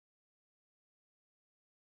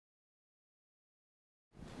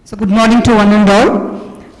So good morning to one and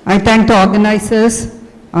all. I thank the organizers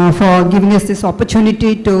for giving us this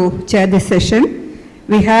opportunity to chair this session.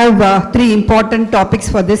 We have three important topics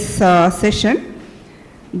for this session.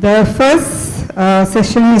 The first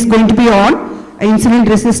session is going to be on insulin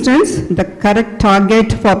resistance, the correct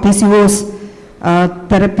target for PCOS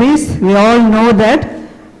therapies. We all know that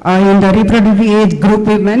in the reproductive age group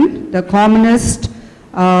women, the commonest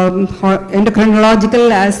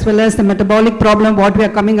endocrinological as well as the metabolic problem what we are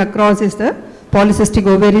coming across is the polycystic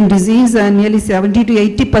ovarian disease, and nearly 70 to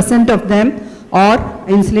 80% of them are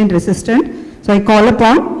insulin resistant. So I call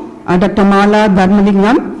upon Dr. Mala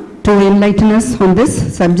Dharmalingam to enlighten us on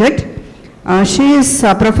this subject. She is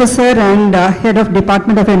a professor and head of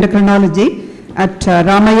Department of Endocrinology at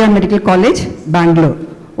Ramaya Medical College, Bangalore.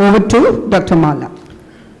 Over to Dr. Mala.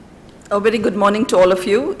 A very good morning to all of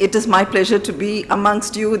you. It is my pleasure to be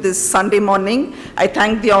amongst you this Sunday morning. I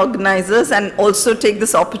thank the organizers and also take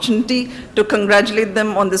this opportunity to congratulate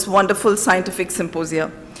them on this wonderful scientific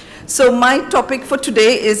symposia. So my topic for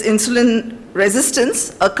today is insulin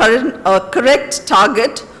resistance, a correct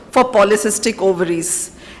target for polycystic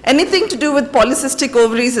ovaries. Anything to do with polycystic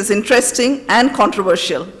ovaries is interesting and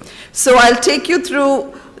controversial. So I'll take you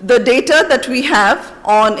through the data that we have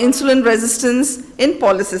on insulin resistance in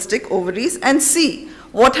polycystic ovaries and see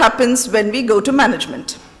what happens when we go to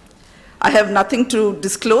management. I have nothing to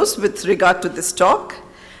disclose with regard to this talk,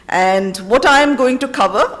 and what I am going to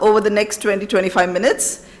cover over the next 20-25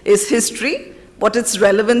 minutes is history, what its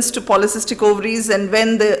relevance to polycystic ovaries and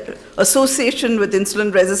when the association with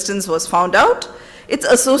insulin resistance was found out, its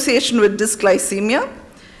association with dysglycemia,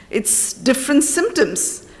 its different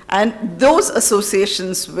symptoms and those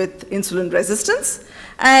associations with insulin resistance,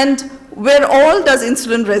 and where all does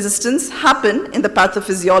insulin resistance happen in the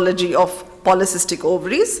pathophysiology of polycystic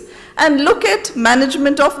ovaries, and look at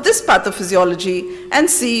management of this pathophysiology and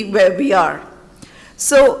see where we are.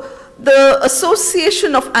 So the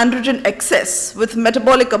association of androgen excess with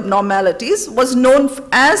metabolic abnormalities was known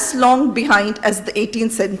as long behind as the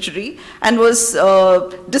 18th century and was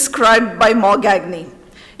described by Morgagni.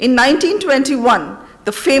 In 1921,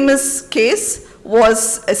 the famous case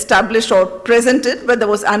was established or presented where there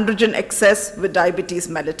was androgen excess with diabetes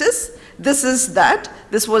mellitus. This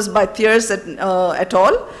was by Thiers et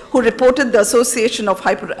al., who reported the association of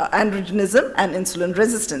hyperandrogenism and insulin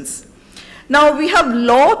resistance. Now we have a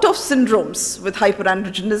lot of syndromes with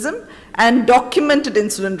hyperandrogenism and documented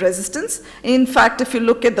insulin resistance. In fact, if you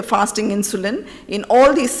look at the fasting insulin, in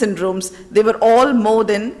all these syndromes, they were all more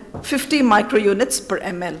than 50 microunits per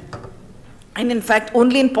ml. And in fact,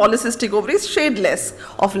 only in polycystic ovaries, shade less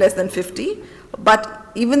of less than 50. But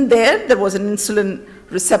even there was an insulin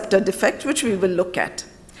receptor defect, which we will look at.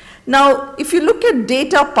 Now, if you look at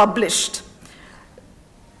data published,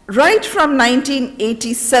 right from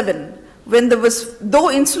 1987, when there was, though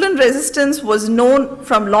insulin resistance was known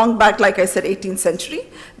from long back, like I said, 18th century,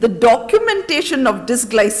 the documentation of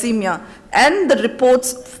dysglycemia and the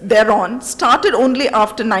reports thereon started only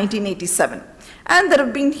after 1987. And there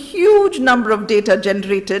have been huge number of data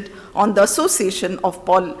generated on the association of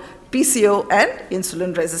PCO and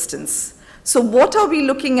insulin resistance. So what are we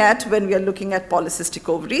looking at when we are looking at polycystic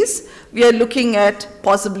ovaries? We are looking at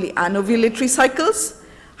possibly anovulatory cycles,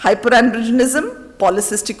 hyperandrogenism,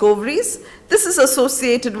 polycystic ovaries. This is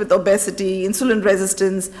associated with obesity, insulin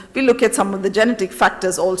resistance. We look at some of the genetic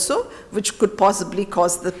factors also, which could possibly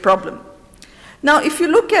cause the problem. Now, if you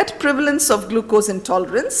look at prevalence of glucose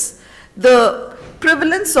intolerance, the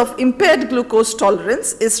prevalence of impaired glucose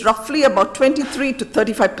tolerance is roughly about 23 to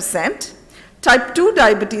 35%. Type 2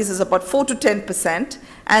 diabetes is about 4 to 10%,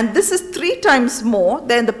 and this is 3 times more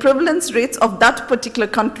than the prevalence rates of that particular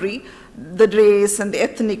country. The race and the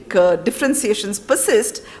ethnic differentiations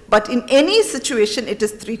persist, but in any situation it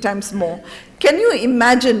is 3 times more. Can you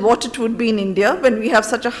imagine what it would be in India when we have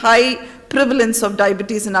such a high prevalence of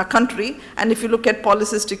diabetes in our country? And if you look at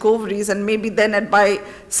polycystic ovaries, and maybe then by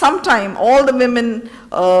some time all the women,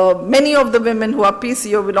 many of the women who are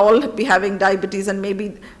PCO will all be having diabetes, and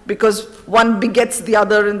maybe because one begets the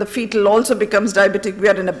other and the fetal also becomes diabetic, we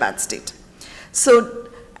are in a bad state. So,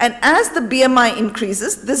 and as the BMI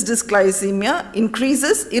increases, this dysglycemia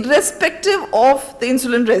increases irrespective of the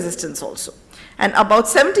insulin resistance also. And about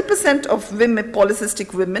 70% of women,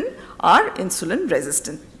 polycystic women, are insulin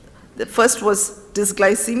resistant. The first was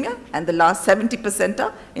dysglycemia, and the last 70%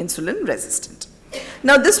 are insulin resistant.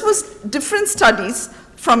 Now this was different studies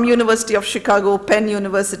from University of Chicago, Penn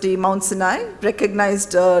University, Mount Sinai,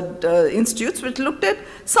 recognized institutes, which looked at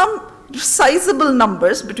some sizable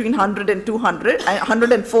numbers between 100 and 200,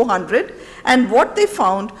 100 and 400, and what they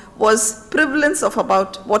found was prevalence of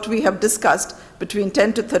about what we have discussed, between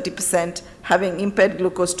 10 to 30% having impaired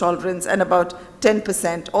glucose tolerance and about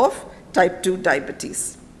 10% of type 2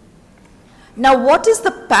 diabetes. Now, what is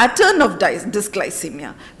the pattern of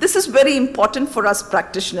dysglycemia? This is very important for us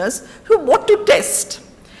practitioners who want to test.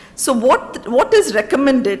 So what is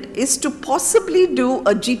recommended is to possibly do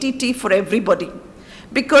a GTT for everybody.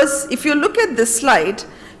 Because if you look at this slide,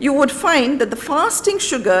 you would find that the fasting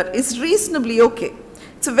sugar is reasonably okay.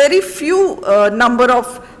 It's a very few number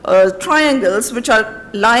of triangles which are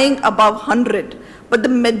lying above 100. But the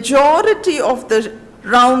majority of the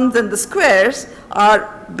rounds and the squares are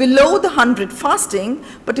below the 100 fasting,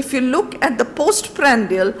 but if you look at the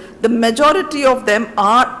postprandial, the majority of them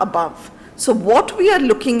are above. So what we are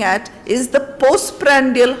looking at is the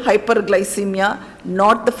postprandial hyperglycemia,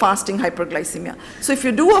 not the fasting hyperglycemia. So if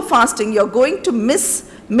you do a fasting, you're going to miss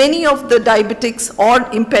many of the diabetics or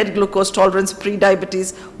impaired glucose tolerance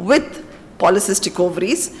pre-diabetes with polycystic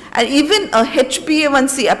ovaries, and even a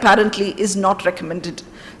HbA1c apparently is not recommended.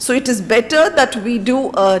 So it is better that we do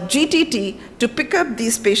a GTT to pick up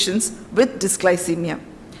these patients with dysglycemia.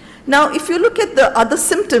 Now, if you look at the other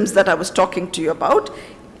symptoms that I was talking to you about,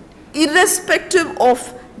 irrespective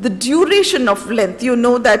of the duration of length, you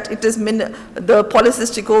know that it is the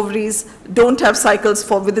polycystic ovaries don't have cycles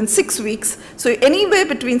for within 6 weeks. So anywhere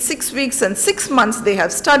between 6 weeks and 6 months, they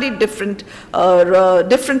have studied different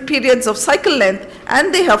periods of cycle length,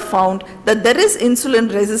 and they have found that there is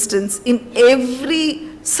insulin resistance in every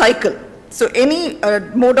cycle. So any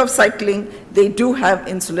mode of cycling, they do have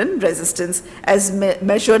insulin resistance as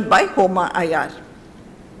measured by HOMA-IR.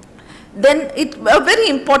 Then a very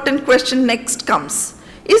important question next comes.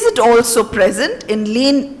 Is it also present in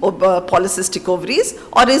lean polycystic ovaries,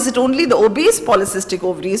 or is it only the obese polycystic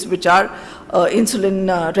ovaries which are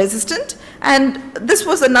insulin resistant? And this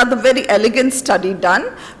was another very elegant study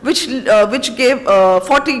done which gave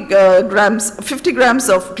 50 grams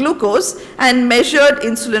of glucose and measured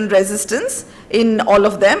insulin resistance in all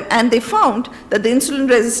of them, and they found that the insulin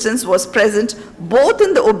resistance was present both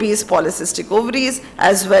in the obese polycystic ovaries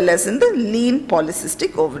as well as in the lean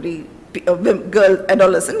polycystic ovary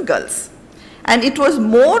adolescent girls. And it was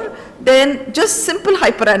more than just simple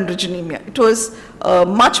hyperandrogenemia. It was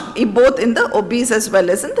both in the obese as well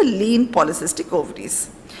as in the lean polycystic ovaries.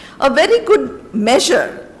 A very good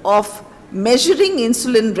measure of measuring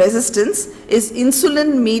insulin resistance is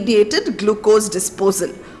insulin-mediated glucose disposal.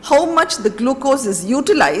 How much the glucose is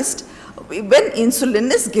utilized when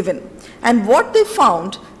insulin is given. And what they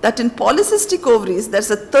found that in polycystic ovaries,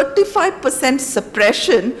 there's a 35%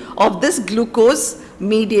 suppression of this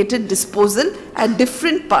glucose-mediated disposal at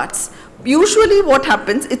different parts. Usually what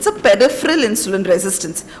happens, it's a peripheral insulin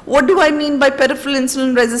resistance. What do I mean by peripheral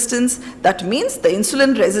insulin resistance? That means the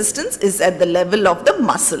insulin resistance is at the level of the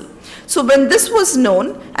muscle. So when this was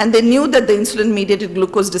known and they knew that the insulin-mediated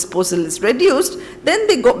glucose disposal is reduced, then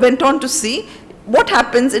they went on to see what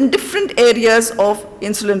happens in different areas of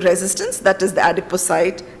insulin resistance, that is the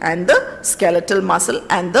adipocyte and the skeletal muscle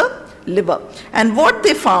and the liver. And what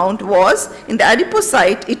they found was in the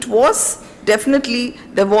adipocyte, it was definitely,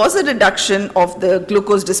 there was a reduction of the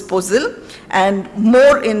glucose disposal and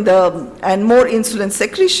more insulin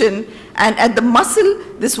secretion, and at the muscle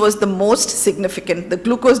this was the most significant. The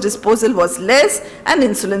glucose disposal was less and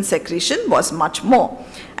insulin secretion was much more.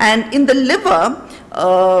 And in the liver,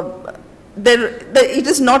 it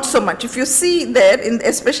is not so much. If you see there,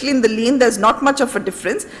 especially in the lean, there's not much of a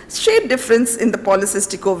difference, shade difference in the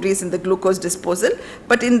polycystic ovaries in the glucose disposal,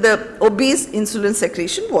 but in the obese, insulin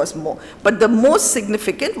secretion was more. But the most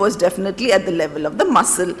significant was definitely at the level of the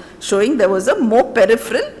muscle, showing there was a more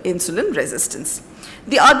peripheral insulin resistance.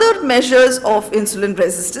 The other measures of insulin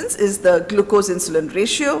resistance is the glucose-insulin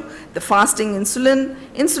ratio, the fasting insulin,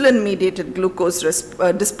 insulin-mediated glucose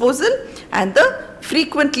disposal, and the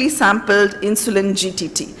frequently sampled insulin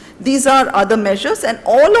GTT. These are other measures, and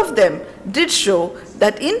all of them did show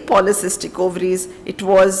that in polycystic ovaries, it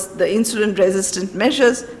was the insulin-resistant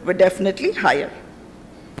measures were definitely higher.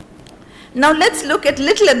 Now let's look at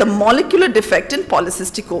the molecular defect in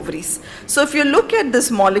polycystic ovaries. So if you look at this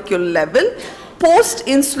molecular level,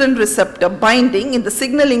 post-insulin receptor binding in the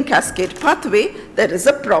signaling cascade pathway, there is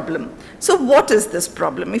a problem. So what is this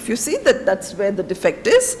problem? If you see that, that's where the defect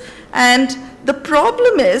is. And the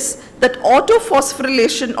problem is that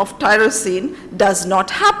autophosphorylation of tyrosine does not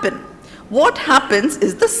happen. What happens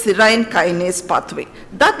is the serine kinase pathway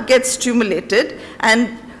that gets stimulated,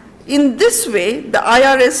 and in this way, the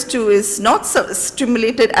IRS2 is not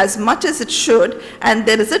stimulated as much as it should, and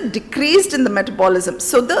there is a decrease in the metabolism.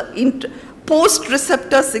 So the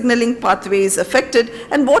post-receptor signaling pathway is affected.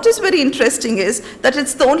 And what is very interesting is that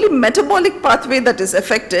it's the only metabolic pathway that is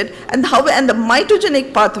affected, and the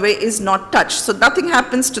mitogenic pathway is not touched. So nothing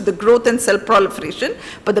happens to the growth and cell proliferation,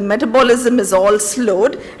 but the metabolism is all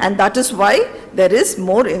slowed, and that is why there is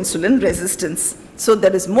more insulin resistance. So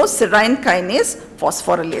there is more serine kinase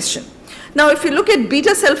phosphorylation. Now, if you look at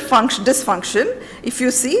beta cell dysfunction, if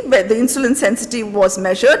you see where the insulin sensitivity was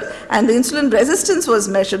measured and the insulin resistance was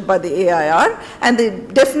measured by the AIR, and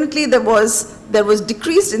definitely there was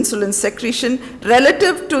decreased insulin secretion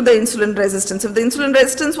relative to the insulin resistance. If the insulin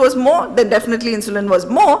resistance was more, then definitely insulin was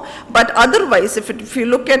more, but otherwise, if you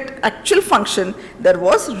look at actual function, there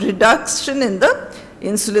was reduction in the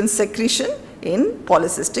insulin secretion in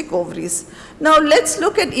polycystic ovaries. Now let's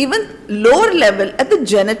look at even lower level, at the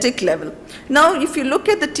genetic level. Now if you look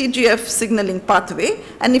at the TGF signaling pathway,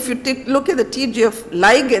 and if you look at the TGF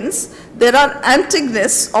ligands, there are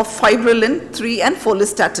antagonists of fibrillin 3 and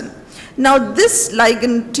follistatin. Now this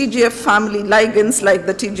ligand, TGF family ligands like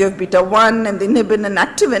the TGF beta 1 and the inhibin and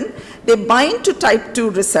activin, they bind to type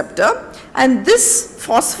 2 receptor, and this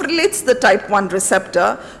phosphorylates the type 1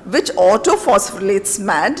 receptor, which autophosphorylates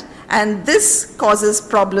MAD, and this causes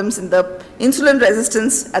problems in the insulin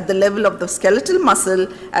resistance at the level of the skeletal muscle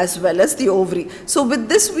as well as the ovary. So with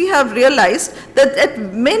this we have realized that at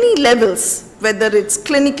many levels, whether it's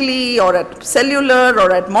clinically or at cellular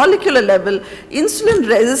or at molecular level, insulin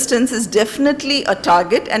resistance is definitely a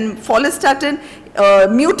target, and follistatin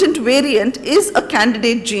mutant variant is a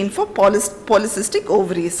candidate gene for polycystic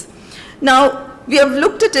ovaries. Now, we have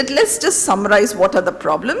looked at it. Let's just summarize what are the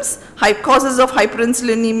problems. Causes of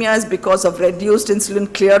hyperinsulinemia is because of reduced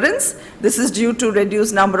insulin clearance. This is due to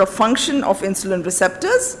reduced number of function of insulin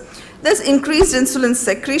receptors. There's increased insulin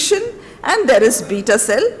secretion, and there is beta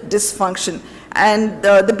cell dysfunction. And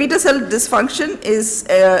the beta cell dysfunction is,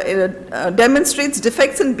 demonstrates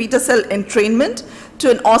defects in beta cell entrainment to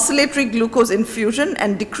an oscillatory glucose infusion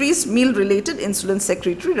and decreased meal-related insulin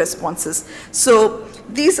secretory responses. So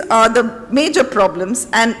these are the major problems,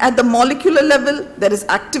 and at the molecular level, there is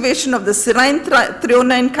activation of the serine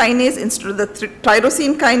threonine kinase instead of the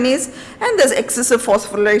tyrosine kinase, and there's excessive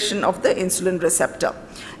phosphorylation of the insulin receptor.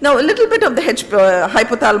 Now, a little bit of the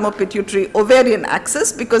hypothalamo-pituitary ovarian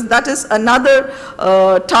axis, because that is another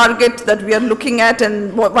target that we are looking at,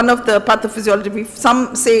 and one of the pathophysiology,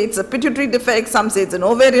 some say it's a pituitary defect, some say it's an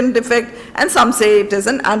ovarian defect, and some say it is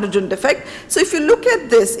an androgen defect. So if you look at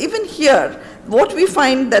this, even here, what we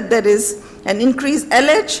find that there is an increased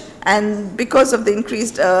LH, and because of the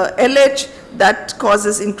increased LH, that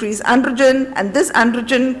causes increased androgen, and this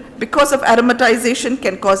androgen, because of aromatization,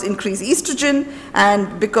 can cause increased estrogen,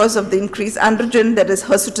 and because of the increased androgen, there is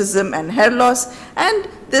hirsutism and hair loss, and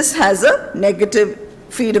this has a negative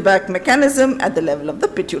feedback mechanism at the level of the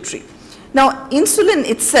pituitary. Now, insulin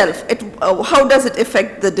itself, how does it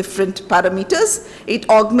affect the different parameters? It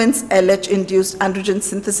augments LH-induced androgen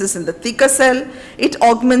synthesis in the theca cell. It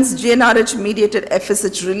augments GnRH-mediated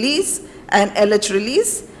FSH release and LH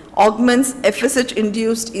release, augments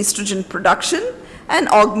FSH-induced estrogen production, and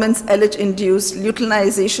augments LH-induced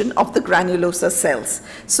luteinization of the granulosa cells.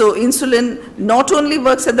 So, insulin not only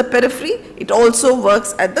works at the periphery, it also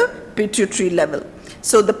works at the pituitary level.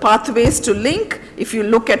 So the pathways to link, if you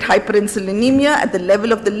look at hyperinsulinemia at the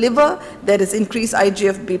level of the liver, there is increased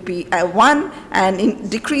IGF-BP1 and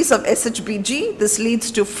decrease of SHBG. This leads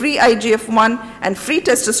to free IGF-1 and free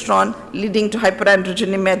testosterone, leading to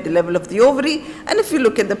hyperandrogenemia at the level of the ovary. And if you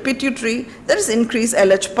look at the pituitary, there is increased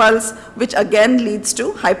LH pulse, which again leads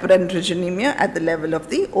to hyperandrogenemia at the level of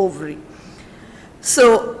the ovary.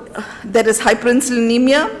 So there is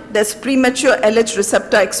hyperinsulinemia, there's premature LH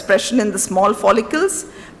receptor expression in the small follicles,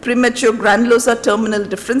 premature granulosa terminal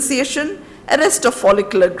differentiation, arrest of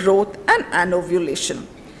follicular growth, and anovulation.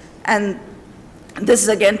 And this is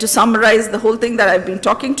again to summarize the whole thing that I've been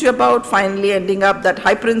talking to you about, finally ending up that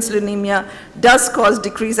hyperinsulinemia does cause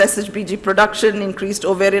decreased SHBG production, increased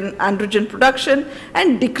ovarian androgen production,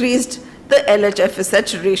 and decreased the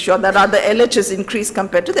LH-FSH ratio, that are the LH is increased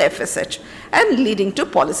compared to the FSH, and leading to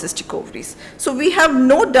polycystic ovaries. So we have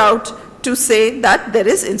no doubt to say that there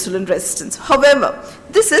is insulin resistance. However,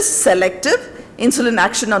 this is selective. Insulin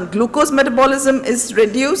action on glucose metabolism is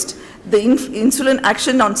reduced. The insulin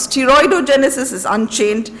action on steroidogenesis is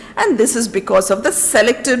unchanged, and this is because of the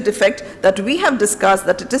selective defect that we have discussed,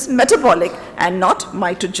 that it is metabolic and not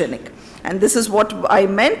mitogenic. And this is what I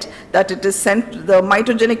meant, that it is the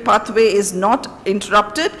mitogenic pathway is not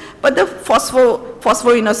interrupted, but the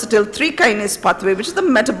phosphoinositol 3 kinase pathway, which is the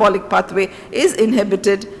metabolic pathway, is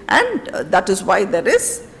inhibited, and that is why there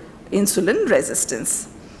is insulin resistance.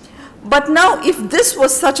 But now, if this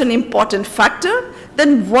was such an important factor,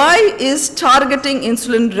 then why is targeting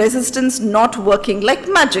insulin resistance not working like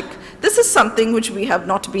magic? This is something which we have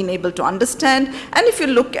not been able to understand. And if you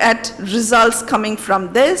look at results coming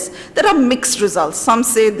from this, there are mixed results. Some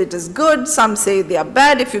say that it is good, some say they are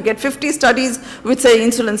bad. If you get 50 studies which say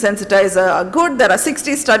insulin sensitizer are good, there are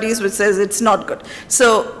 60 studies which says it's not good.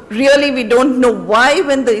 So really we don't know why,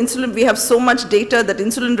 when the insulin, we have so much data that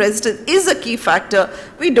insulin resistance is a key factor,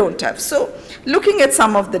 we don't have. So looking at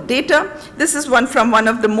some of the data, this is one from one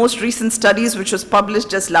of the most recent studies which was published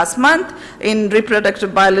just last month in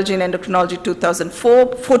Reproductive Biology and Endocrinology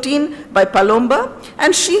 2014 by Palomba,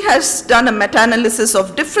 and she has done a meta-analysis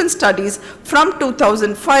of different studies from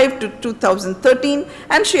 2005 to 2013,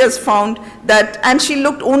 and she has found that, and she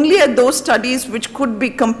looked only at those studies which could be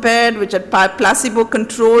compared, which are placebo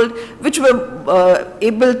controlled, which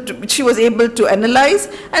she was able to analyze,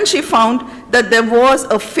 and she found that there was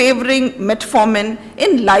a favoring metformin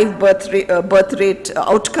in live birth rate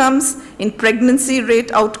outcomes, in pregnancy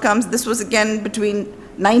rate outcomes. This was again between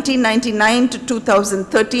 1999 to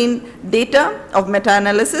 2013 data of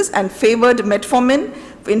meta-analysis, and favored metformin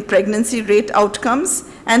in pregnancy rate outcomes.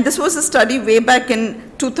 And this was a study way back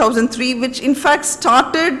in 2003, which in fact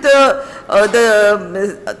started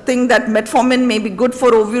the thing that metformin may be good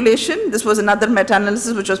for ovulation. This was another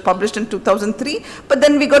meta-analysis which was published in 2003. But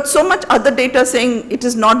then we got so much other data saying it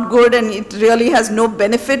is not good and it really has no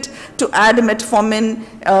benefit to add metformin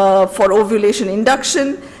for ovulation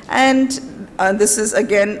induction. And this is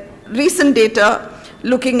again recent data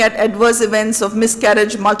looking at adverse events of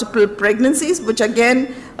miscarriage, multiple pregnancies, which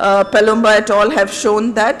again Palomba et al. Have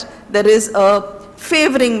shown that there is a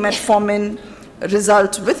favoring metformin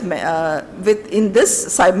result in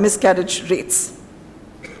this miscarriage rates.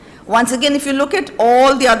 Once again, if you look at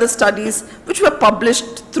all the other studies which were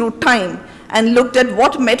published through time and looked at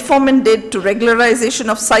what metformin did to regularization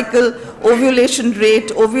of cycle, ovulation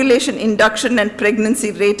rate, ovulation induction, and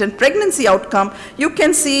pregnancy rate and pregnancy outcome, you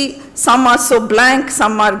can see some are so blank,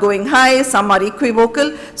 some are going high, some are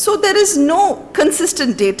equivocal. So there is no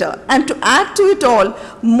consistent data. And to add to it all,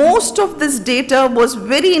 most of this data was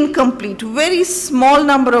very incomplete, very small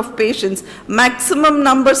number of patients. Maximum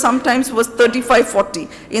number sometimes was 35, 40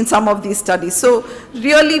 in some of these studies. So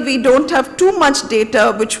really we don't have too much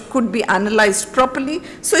data which could be analyzed properly.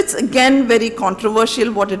 So it's again very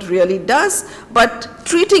controversial what it really does. But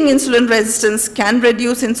treating insulin resistance can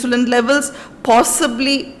reduce insulin levels,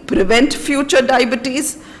 possibly prevent future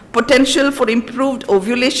diabetes, potential for improved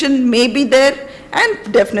ovulation may be there,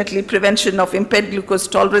 and definitely prevention of impaired glucose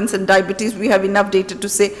tolerance and diabetes. We have enough data to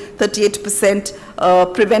say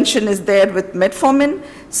 38% prevention is there with metformin.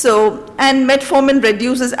 So, and metformin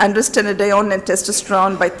reduces androstenedione and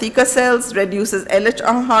testosterone by theca cells, reduces LH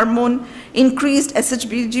hormone, increased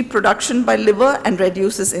SHBG production by liver, and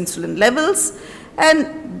reduces insulin levels.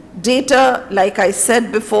 And data, like I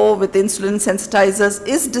said before, with insulin sensitizers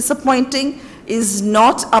is disappointing, is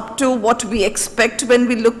not up to what we expect when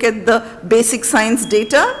we look at the basic science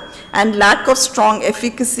data, and lack of strong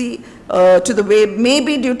efficacy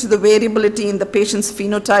maybe due to the variability in the patient's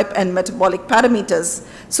phenotype and metabolic parameters.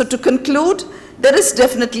 So to conclude, there is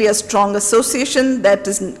definitely a strong association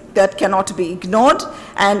that cannot be ignored,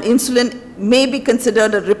 and insulin may be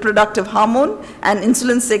considered a reproductive hormone, and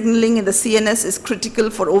insulin signaling in the CNS is critical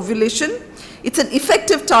for ovulation. It's an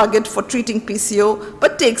effective target for treating PCO,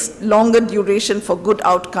 but takes longer duration for good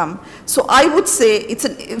outcome. So I would say it's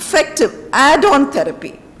an effective add-on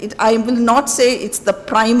therapy. I will not say it's the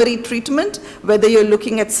primary treatment, whether you're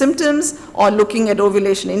looking at symptoms or looking at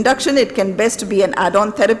ovulation induction. It can best be an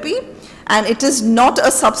add-on therapy, and it is not a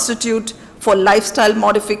substitute for lifestyle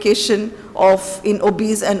modification in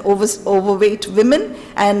obese and overweight women,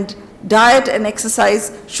 and diet and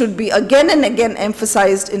exercise should be again and again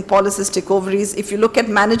emphasized in polycystic ovaries. If you look at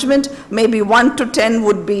management, maybe 1 to 10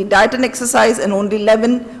 would be diet and exercise, and only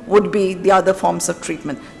 11 would be the other forms of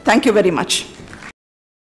treatment. Thank you very much.